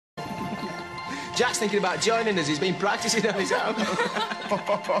Jack's thinking about joining us. He's been practising on his own.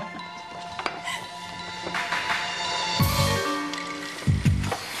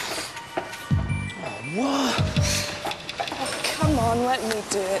 What? Oh, come on, let me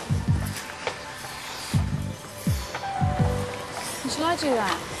do it. Shall I do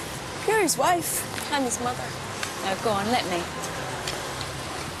that? You're his wife. I'm his mother. No, go on, let me.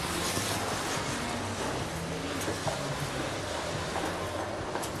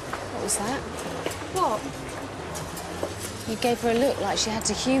 What was that? What? You gave her a look like she had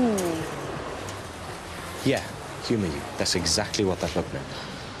to humour me. Yeah, humour you. That's exactly what that look meant.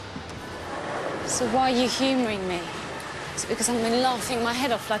 So why are you humouring me? Is it because I've been laughing my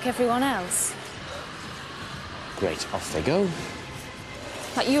head off like everyone else? Great, off they go.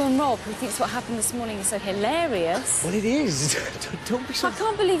 Like you and Rob, who thinks what happened this morning is so hilarious. Well, it is. Don't be so... I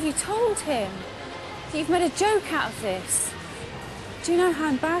can't believe you told him that you've made a joke out of this. Do you know how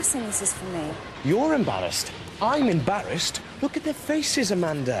embarrassing this is for me? You're embarrassed. I'm embarrassed. Look at their faces,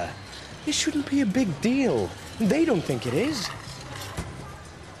 Amanda. This shouldn't be a big deal. They don't think it is.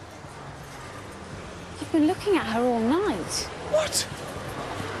 You've been looking at her all night. What?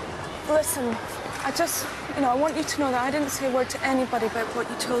 Listen, I want you to know that I didn't say a word to anybody about what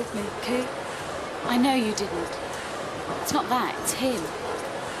you told me, OK? I know you didn't. It's not that, it's him.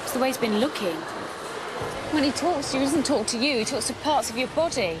 It's the way he's been looking. When he talks to you, he doesn't talk to you, he talks to parts of your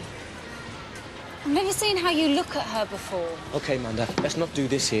body. I've never seen how you look at her before. OK, Amanda, let's not do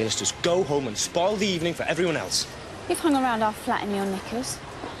this here. Let's just go home and spoil the evening for everyone else. You've hung around our flat in your knickers.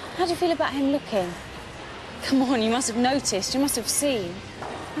 How do you feel about him looking? Come on, you must have noticed, you must have seen.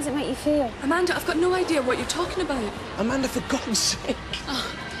 How does it make you feel? Amanda, I've got no idea what you're talking about. Amanda, for God's sake.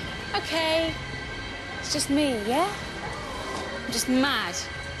 Oh, OK. It's just me, yeah? I'm just mad.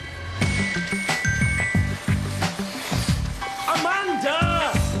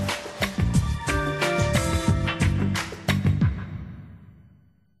 Amanda!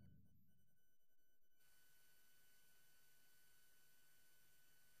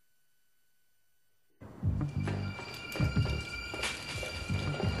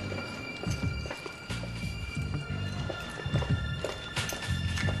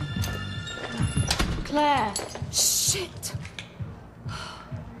 Claire. Shit!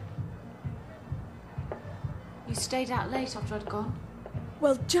 You stayed out late after I'd gone?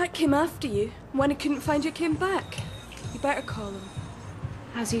 Well, Jack came after you. When he couldn't find you, came back. You better call him.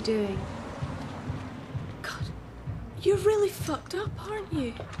 How's he doing? God, you're really fucked up, aren't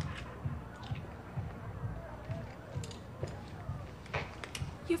you?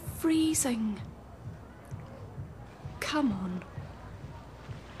 You're freezing. Come on.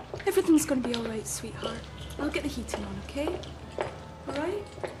 Everything's gonna be all right, sweetheart. I'll get the heating on, okay? All right?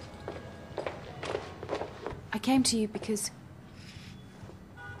 I came to you because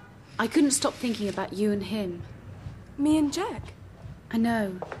I couldn't stop thinking about you and him. Me and Jack? I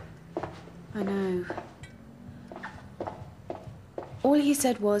know. I know. All he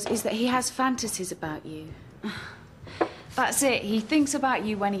said is that he has fantasies about you. That's it. He thinks about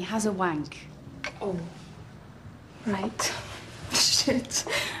you when he has a wank. Oh. Right. Shit.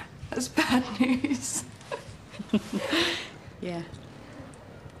 That's bad news. Yeah.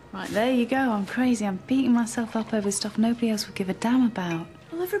 Right, there you go. I'm crazy. I'm beating myself up over stuff nobody else would give a damn about.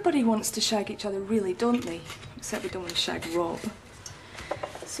 Well, everybody wants to shag each other, really, don't they? Except we don't want to shag Rob.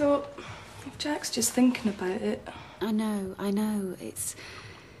 So, if Jack's just thinking about it... I know.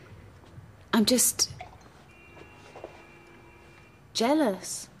 I'm just...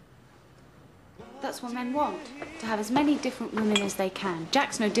 jealous. That's what men want. To have as many different women as they can.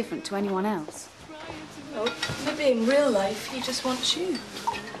 Jack's no different to anyone else. Well, maybe in real life he just wants you.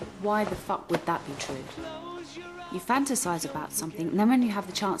 Why the fuck would that be true? You fantasize about something, and then when you have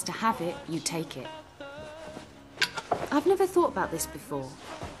the chance to have it, you take it. I've never thought about this before,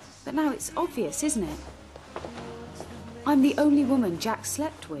 but now it's obvious, isn't it? I'm the only woman Jack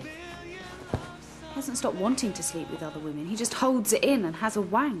slept with. He hasn't stopped wanting to sleep with other women. He just holds it in and has a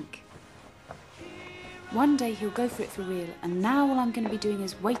wank. One day he'll go for it for real, and now all I'm going to be doing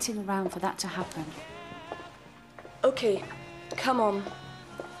is waiting around for that to happen. OK, come on.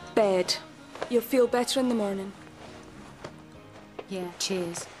 Bed. You'll feel better in the morning. Yeah,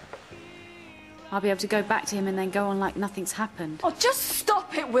 cheers. I'll be able to go back to him and then go on like nothing's happened. Oh, just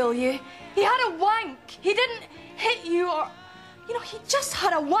stop it, will you? He had a wank. He didn't hit you or... You know, he just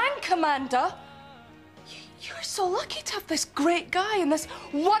had a wank, Amanda. You're so lucky to have this great guy and this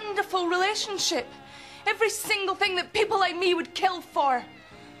wonderful relationship. Every single thing that people like me would kill for.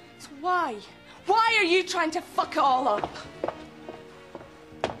 So why? Why are you trying to fuck it all up?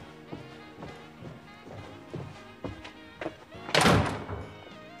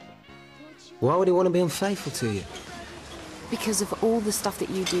 Why would he want to be unfaithful to you? Because of all the stuff that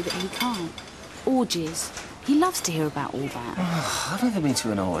you do that he can't. Orgies. He loves to hear about all that. I've never been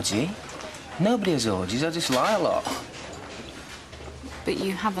to an orgy. Nobody has orgies, I just lie a lot. But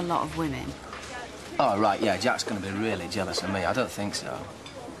you have a lot of women. Oh, right, yeah, Jack's going to be really jealous of me. I don't think so.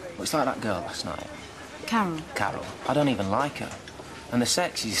 Well, it's like that girl last night. Carol. Carol. I don't even like her. And the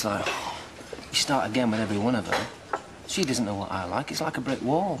sex is like... You start again with every one of them. She doesn't know what I like. It's like a brick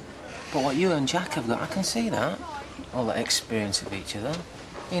wall. But what you and Jack have got, I can see that. All that experience of each other.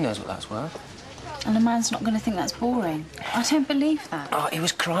 He knows what that's worth. And a man's not going to think that's boring. I don't believe that. Oh, he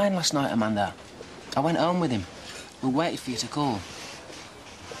was crying last night, Amanda. I went home with him. We waited for you to call.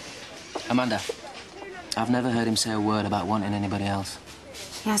 Amanda, I've never heard him say a word about wanting anybody else.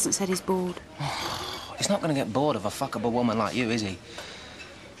 He hasn't said he's bored. He's not going to get bored of a fuckable woman like you, is he?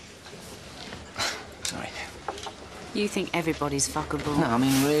 Sorry. You think everybody's fuckable? No, I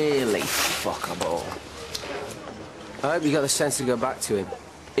mean really fuckable. I hope you got the sense to go back to him.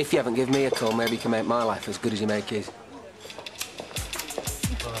 If you haven't, give me a call. Maybe you can make my life as good as you make his.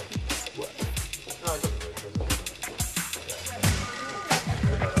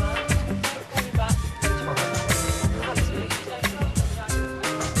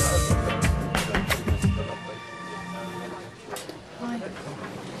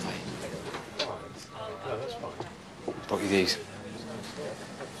 Got you these.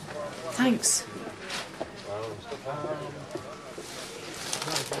 Thanks.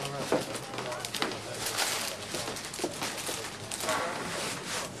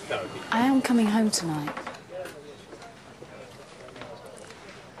 I am coming home tonight.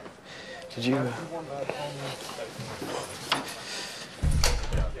 Did you...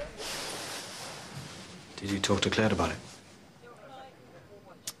 Did you talk to Claire about it?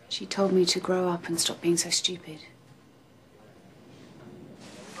 She told me to grow up and stop being so stupid.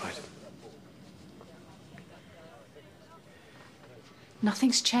 Right.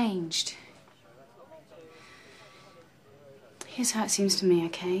 Nothing's changed. Here's how it seems to me,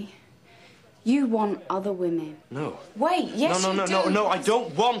 okay? You want other women. No. Wait, yes, you do. No, I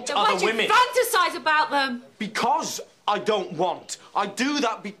don't want Then other why'd you women. fantasize about them? Because I don't want. I do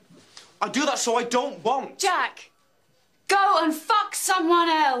that so I don't want. Jack, go and fuck someone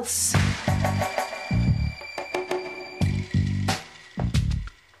else.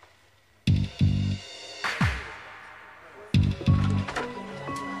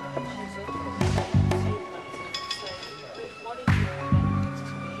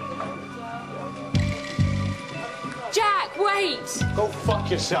 Jack, wait! Go fuck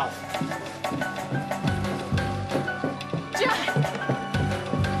yourself. Jack!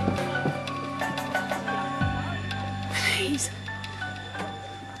 Please.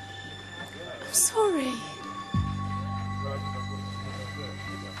 I'm sorry.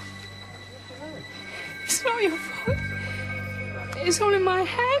 It's not your fault. It's all in my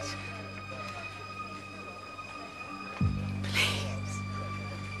head. Please.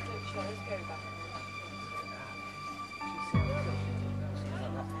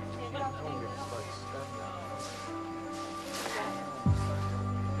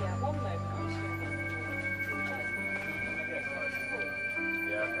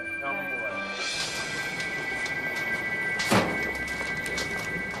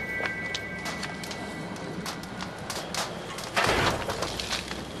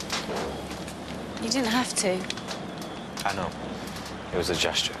 You didn't have to. I know. It was a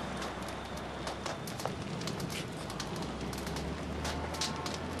gesture.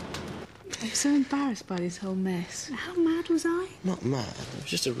 I'm so embarrassed by this whole mess. How mad was I? Not mad. It was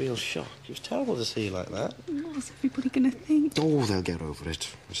just a real shock. It was terrible to see you like that. What's everybody gonna think? Oh, they'll get over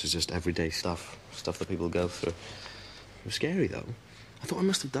it. This is just everyday stuff. Stuff that people go through. It was scary, though. I thought I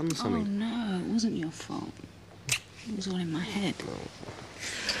must have done something. Oh, no, it wasn't your fault. It was all in my head. No.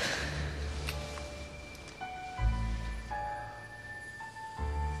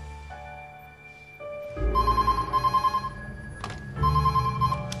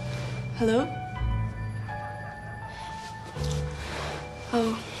 Hello?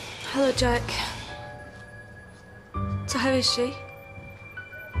 Oh, hello, Jack. So how is she?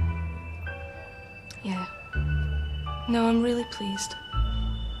 Yeah. No, I'm really pleased.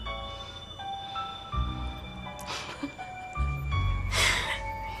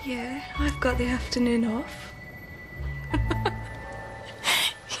 Yeah, I've got the afternoon off.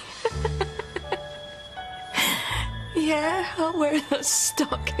 Yeah, I'll wear those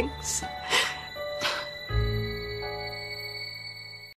stockings.